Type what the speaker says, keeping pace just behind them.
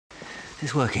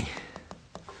It's working.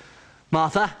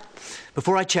 Martha,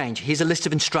 before I change, here's a list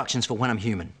of instructions for when I'm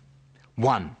human.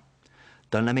 1,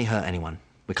 don't let me hurt anyone.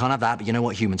 We can't have that, but you know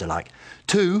what humans are like.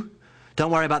 2,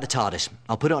 don't worry about the TARDIS.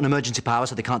 I'll put it on emergency power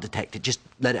so they can't detect it. Just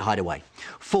let it hide away.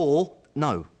 4,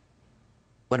 no.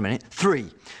 Wait a minute. 3,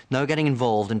 no getting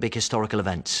involved in big historical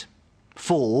events.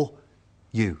 4,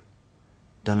 you.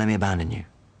 Don't let me abandon you.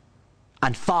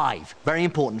 And 5, very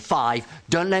important, 5,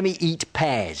 don't let me eat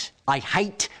pears. I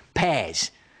hate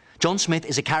pears. John Smith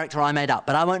is a character I made up,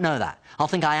 but I won't know that. I'll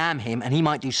think I am him, and he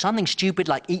might do something stupid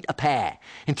like eat a pear.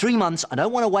 In 3 months, I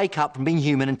don't want to wake up from being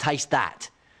human and taste that.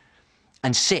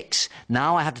 And 6,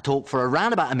 now I have to talk for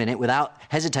around about a minute without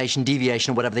hesitation,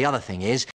 deviation, or whatever the other thing is.